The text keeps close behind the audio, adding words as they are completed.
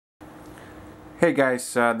Hey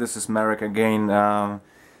guys, this is Marek again.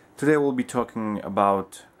 Today we'll be talking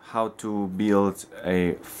about how to build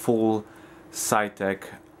a full Saitek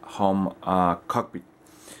home cockpit.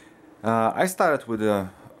 I started with a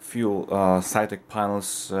few Saitek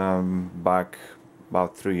panels back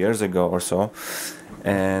about 3 years ago or so,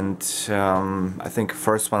 and I think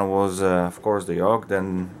first one was of course the yoke,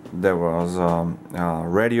 then there was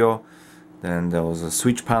radio, then there was a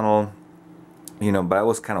switch panel, but it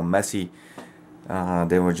was kind of messy.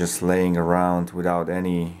 They were just laying around without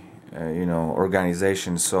any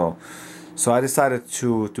organization, so I decided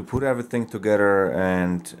to put everything together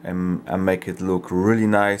and make it look really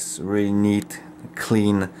nice, really neat,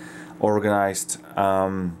 clean, organized,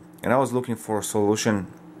 and I was looking for a solution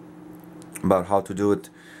about how to do it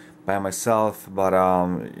by myself, but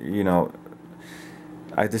I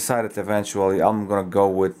decided eventually I'm gonna go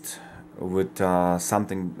with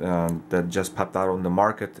something that just popped out on the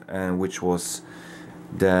market, and which was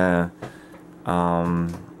the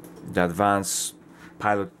advanced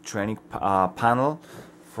pilot training panel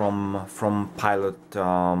from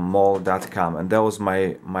pilotmall.com, and that was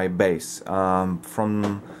my base.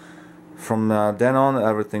 From then on,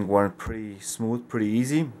 everything went pretty smooth, pretty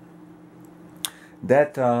easy.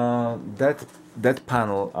 That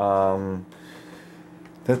panel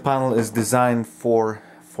is designed for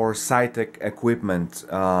Saitek equipment.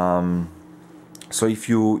 So if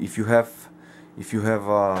you have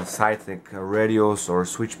Saitek radios or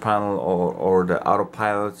switch panel or the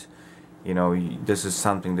autopilot, this is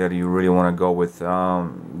something that you really want to go with. The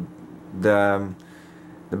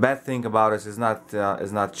bad thing about it is not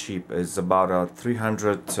cheap. It's about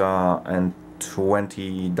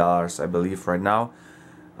 $320, I believe, right now.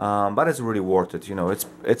 But it's really worth it.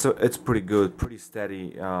 It's pretty good, pretty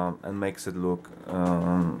steady, and makes it look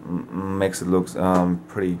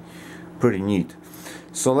pretty neat.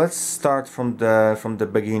 So let's start from the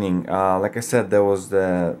beginning. Like I said, there was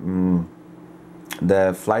the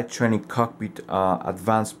flight training cockpit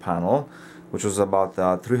advanced panel, which was about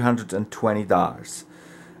 $320.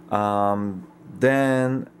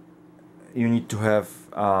 Then you need to have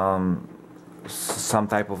some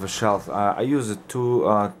type of a shelf. I use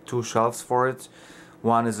two shelves for it.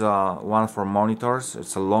 One is one for monitors.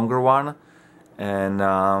 It's a longer one, and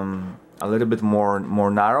a little bit more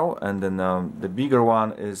narrow, and then the bigger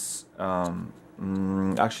one is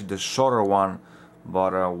actually the shorter one,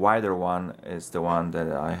 but a wider one is the one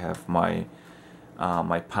that I have my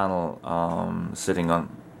panel sitting on.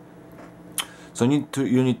 So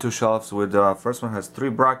you need two shelves. With the first one has 3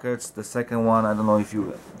 brackets. The second one, I don't know if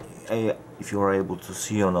you are able to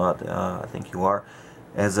see or not. I think you are.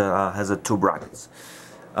 Has 2 brackets.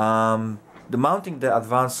 The mounting the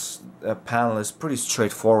advanced panel is pretty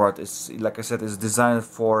straightforward. It's, like I said, it's designed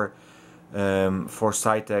for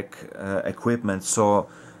Saitek equipment. So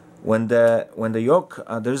when the yoke,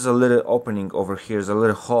 there's a little opening over here, there's a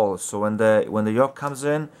little hole. So when the yoke comes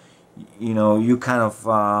in, you kind of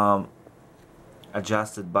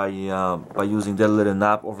adjust it by using that little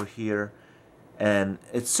knob over here, and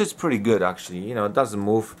it sits pretty good actually. It doesn't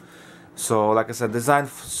move. So like I said, designed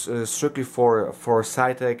strictly for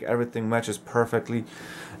Saitek. Everything matches perfectly,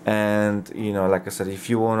 and like I said, if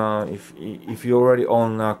you already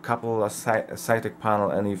own a couple of Saitek panel,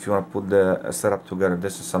 and if you want to put the setup together,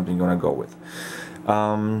 this is something you want to go with.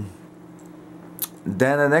 Then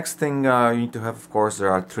the next thing you need to have, of course,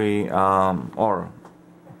 there are 3 or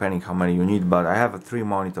depending how many you need, but I have 3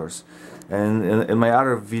 monitors, and in my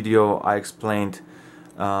other video I explained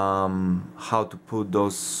how to put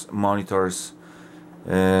those monitors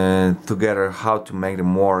together, how to make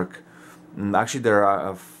them work. Actually there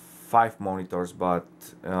are 5 monitors, but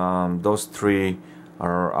those 3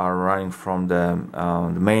 are running from the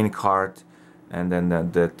main card, and then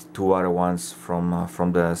the 2 other ones from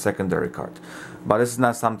the secondary card. But this is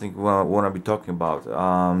not something we want to be talking about.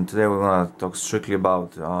 Today we're going to talk strictly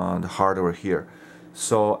about the hardware here.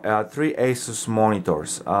 So 3 Asus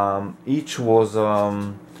monitors. Each was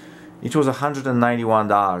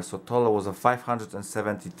 $191. So total was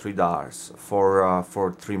 $573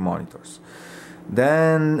 for 3 monitors.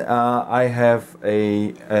 Then I have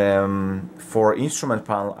a for instrument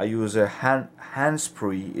panel. I use a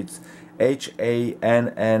Hannspree. It's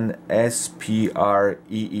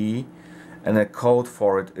HANNSPREE, and the code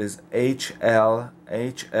for it is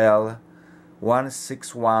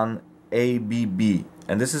HLHL161ABB,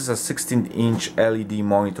 and this is a 16-inch LED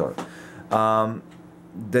monitor.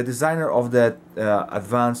 The designer of that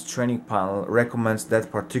advanced training panel recommends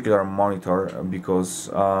that particular monitor because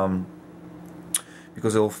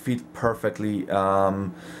it will fit perfectly,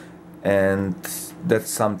 and that's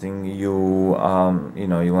something you want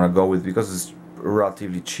to go with, because it's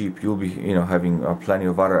relatively cheap. You'll be, you know, having plenty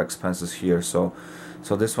of other expenses here. So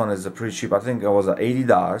this one is pretty cheap. I think it was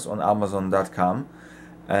 $80 on Amazon.com,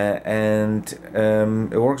 and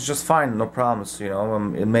it works just fine, no problems. You know,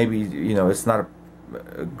 it maybe, you know, it's not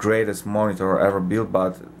a greatest monitor ever built,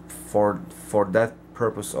 but for that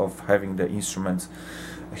purpose of having the instruments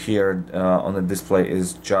here on the display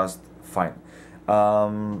is just fine.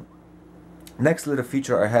 Next little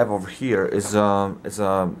feature I have over here is it's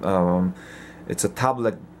a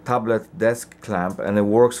tablet desk clamp, and it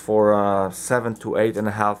works for 7 to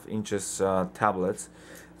 8.5 inches tablets.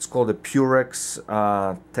 It's called the Purex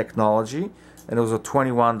Technology, and it was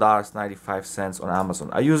 $21.95 on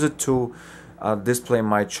Amazon. I use it to display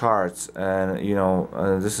my charts, and you know,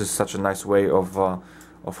 this is such a nice way of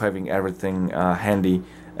having everything handy,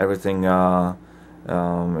 everything you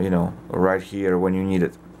know, right here when you need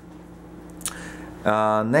it.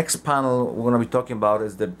 Next panel we're going to be talking about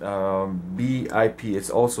is the BIP.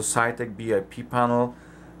 It's also Saitek BIP panel,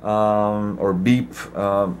 or BIP.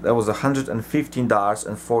 That was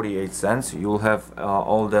 $115.48. You'll have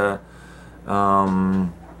all the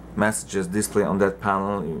messages displayed on that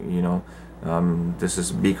panel. You know, this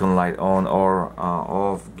is beacon light on or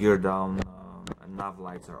off, gear down, and nav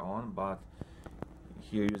lights are on. But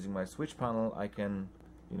here, using my switch panel, I can,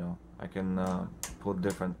 you know, I can put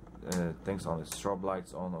different things on it, strobe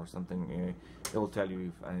lights on or something. It will tell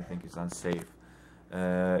you if anything is unsafe,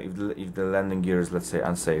 if the landing gear is, let's say,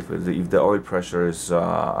 unsafe, if the oil pressure is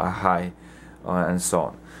high, and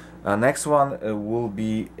so on. Next one will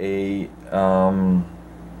be a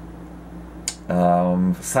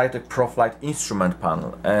Saitek Pro Flight instrument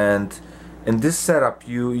panel, and in this setup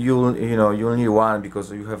you'll need one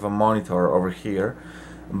because you have a monitor over here,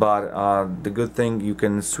 but the good thing, you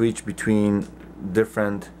can switch between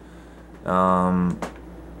different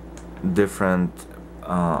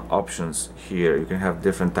options here. You can have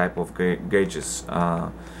different type of gauges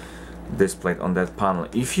displayed on that panel.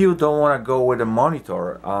 If you don't want to go with a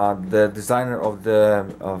monitor, the designer of the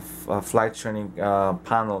flight training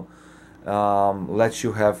panel lets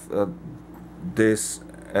you have this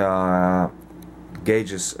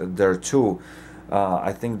gauges there too.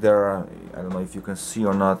 I think there are, I don't know if you can see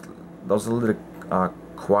or not, those little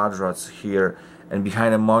quadrats here, and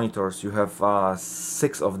behind the monitors you have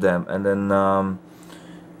 6 of them, and then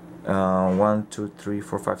 1, 2, 3,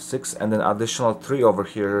 4, 5, 6, and then additional 3 over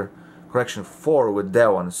here, correction, 4 with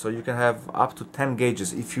that one. So you can have up to 10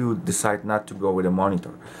 gauges if you decide not to go with a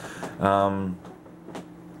monitor.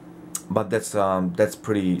 But that's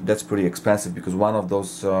pretty expensive, because one of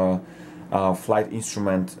those flight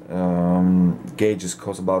instrument gauges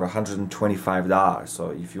costs about $125. So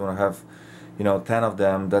if you want to have, you know, 10 of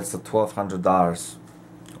them, that's $1,200.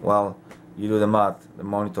 Well, you do the math. The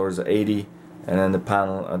monitor is 80, and then the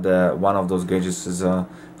panel, one of those gauges is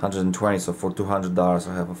 120. So for $200,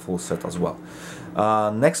 I have a full set as well.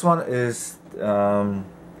 Next one is a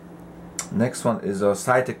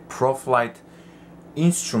Saitek Pro Flight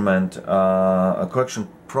instrument, correction,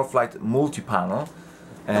 Pro Flight multi-panel,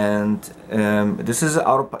 and this is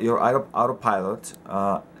your autopilot,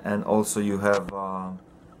 and also you have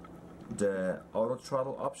the auto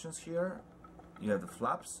throttle options here. You have the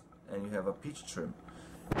flaps, and you have a pitch trim.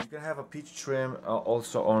 You can have a pitch trim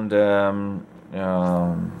also on the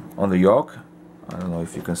yoke. I don't know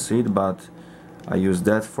if you can see it, but I use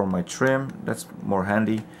that for my trim. That's more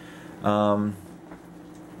handy.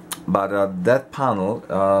 But that panel,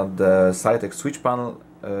 the Saitek switch panel,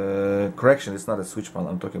 correction, it's not a switch panel.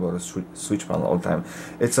 I'm talking about a switch panel all the time.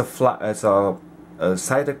 It's a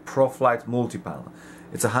Saitek Pro Flight multi panel.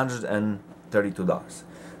 It's $132.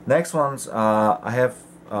 Next ones, I have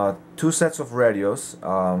 2 sets of radios,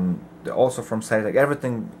 also from Saitek.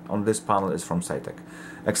 Everything on this panel is from Saitek,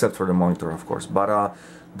 except for the monitor, of course. But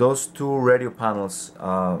those 2 radio panels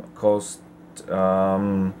cost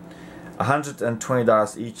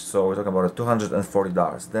 $120 each, so we're talking about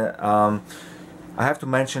 $240. I have to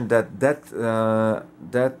mention that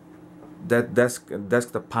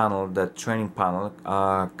desktop panel, that training panel,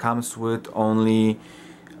 comes with only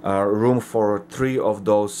room for 3 of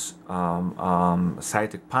those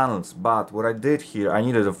Saitek panels. But what I did here, I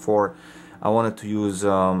needed a 4. I wanted to use, you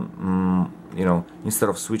know, instead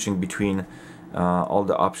of switching between all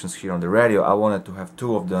the options here on the radio, I wanted to have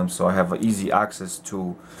 2 of them, so I have easy access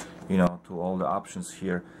to, you know, to all the options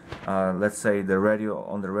here. Let's say the radio,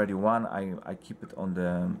 on the radio 1, I keep it on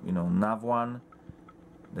the, you know, nav 1.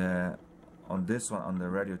 On this one, on the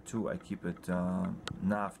radio 2, I keep it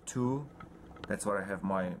nav 2. That's where I have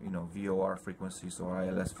my, you know, VOR frequencies or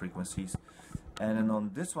ILS frequencies. And then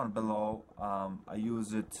on this one below, I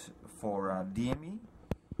use it for DME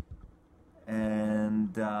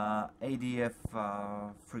and ADF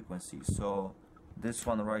frequency. So this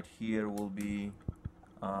one right here will be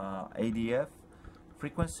ADF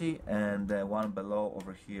frequency, and the one below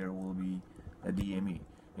over here will be a DME.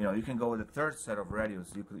 You know, you can go with a third set of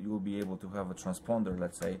radios. You will be able to have a transponder,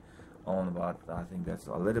 let's say, on, but I think that's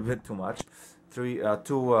a little bit too much.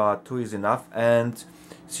 Two is enough. And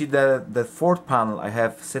see the fourth panel I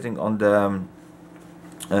have sitting on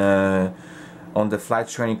the flight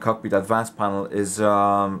training cockpit advanced panel is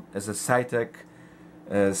a Saitek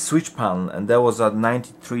switch panel, and that was at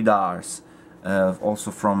 $93.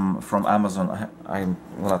 Also from Amazon. I'm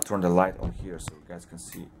gonna turn the light on here so you guys can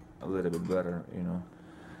see a little bit better. You know,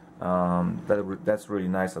 that's really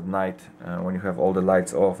nice at night when you have all the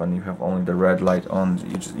lights off and you have only the red light on.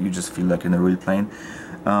 You just feel like in a real plane.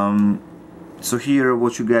 So here,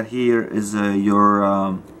 what you get here is your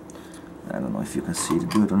I don't know if you can see it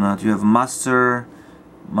good or not. You have master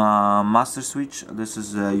switch. This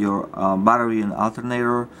is your battery and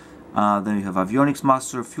alternator. Then you have Avionics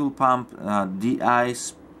master, fuel pump,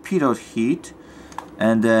 de-ice, pitot heat,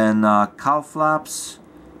 and then cowl flaps,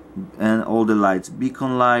 and all the lights: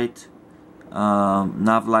 beacon light,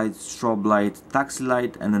 nav light, strobe light, taxi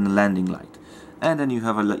light, and then the landing light. And then you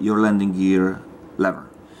have your landing gear lever.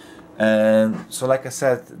 And so, like I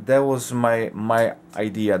said, that was my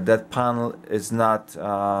idea. That panel is not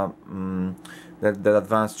that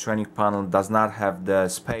advanced training panel does not have the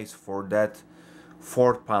space for that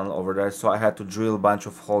fourth panel over there, so I had to drill a bunch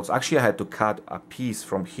of holes. Actually, I had to cut a piece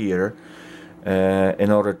from here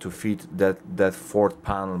in order to fit that fourth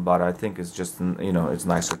panel, but I think it's just, you know, it's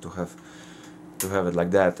nicer to have it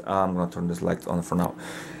like that. I'm gonna turn this light on for now.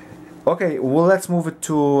 Okay, well, let's move it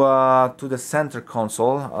to the center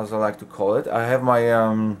console, as I like to call it. I have my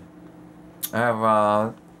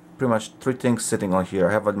pretty much three things sitting on here.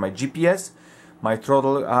 I have my GPS, my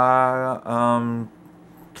throttle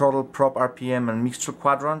prop RPM and mixture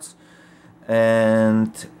quadrants,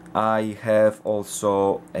 and I have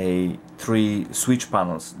also three switch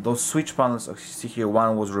panels. Those switch panels, you see here,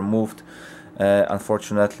 one was removed.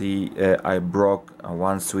 Unfortunately, I broke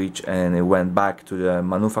one switch and it went back to the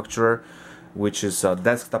manufacturer, which is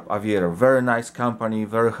Desktop Aviator. Very nice company,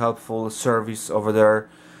 very helpful service over there,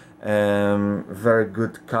 very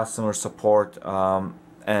good customer support,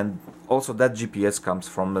 and also that GPS comes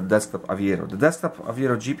from the Desktop Aviator. The Desktop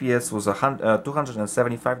Aviator GPS was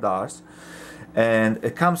 $275, and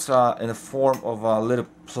it comes in the form of a little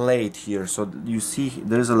plate here. So you see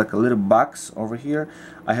there's like a little box over here.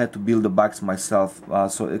 I had to build the box myself.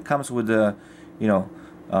 So it comes with the, you know,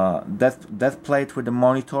 that plate with the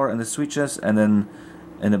monitor and the switches, and then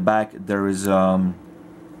in the back there is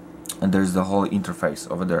and there's the whole interface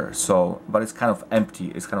over there. So, but it's kind of empty,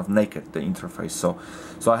 it's kind of naked, the interface. So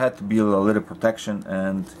I had to build a little protection,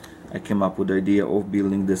 and I came up with the idea of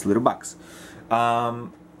building this little box. I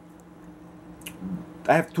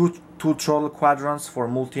have two throttle quadrants for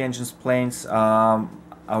multi-engines planes.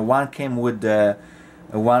 One came with the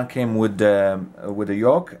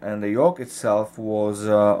yoke, and the yoke itself was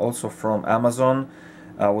also from Amazon.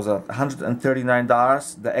 Was at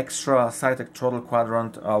 $139. The extra Saitek throttle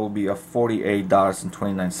quadrant will be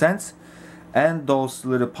 $48.29. And those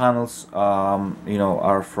little panels, you know,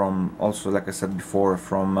 are from, also, like I said before,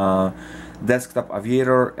 from Desktop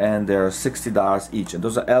Aviator, and they're $60 each. And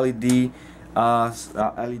those are LED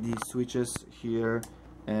switches here,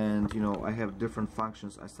 and you know, I have different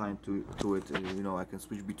functions assigned to it. You know, I can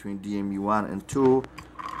switch between DME 1 and 2.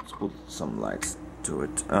 Let's put some lights to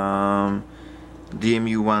it.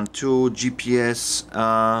 DME 1, 2, GPS,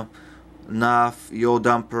 nav, yaw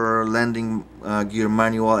damper, landing gear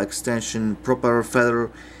manual, extension, propeller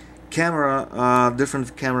feather, camera,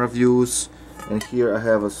 different camera views, and here I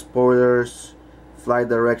have a spoilers, flight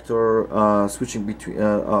director, switching between,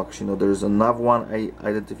 actually no, there's a nav1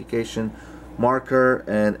 identification, marker,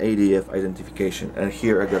 and ADF identification, and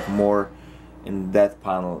here I got more in that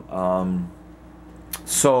panel.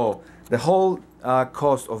 So the whole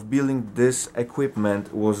cost of building this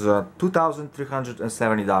equipment was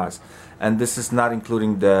 $2,370, and this is not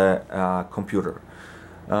including the computer.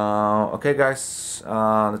 Okay guys,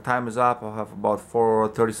 the time is up. I'll have about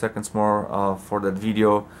 30 seconds more for that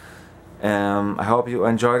video. I hope you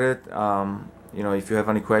enjoyed it. You know, if you have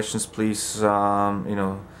any questions, please you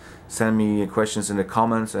know, send me questions in the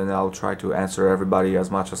comments, and I'll try to answer everybody as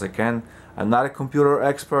much as I can. I'm not a computer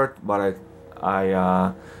expert, but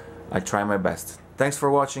I try my best. Thanks for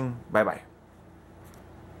watching. Bye bye.